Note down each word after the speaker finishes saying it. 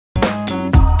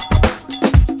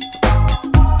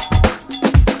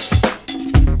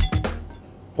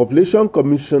Population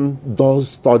Commission does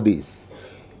studies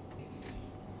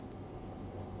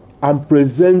and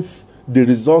presents the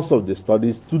results of the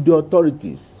studies to the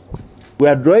authorities. We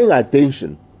are drawing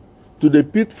attention to the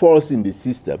pitfalls in the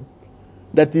system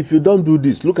that if you don't do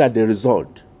this, look at the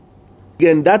result.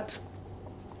 Again, that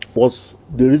was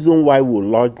the reason why we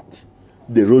launched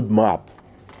the roadmap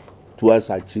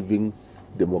towards achieving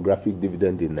demographic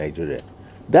dividend in Nigeria.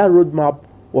 That roadmap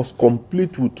was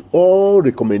complete with all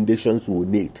recommendations we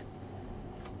need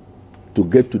to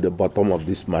get to the bottom of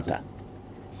this matter.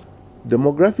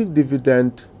 Demographic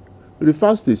dividend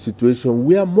refers to a situation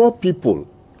where more people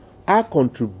are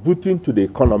contributing to the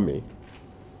economy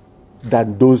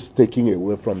than those taking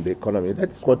away from the economy.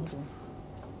 That is what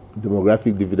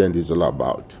demographic dividend is all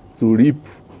about. To reap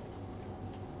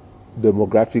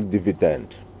demographic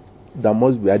dividend, there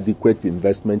must be adequate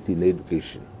investment in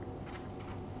education.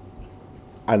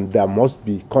 And there must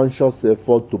be conscious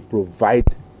effort to provide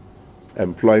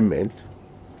employment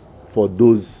for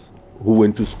those who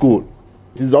went to school.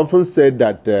 It is often said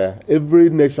that every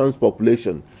nation's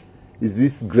population is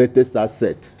its greatest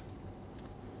asset.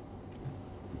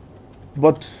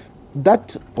 But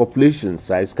that population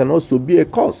size can also be a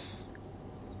cause.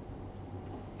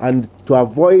 And to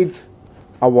avoid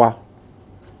our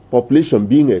population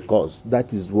being a cause,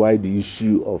 that is why the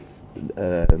issue of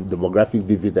demographic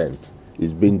dividend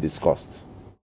is being discussed.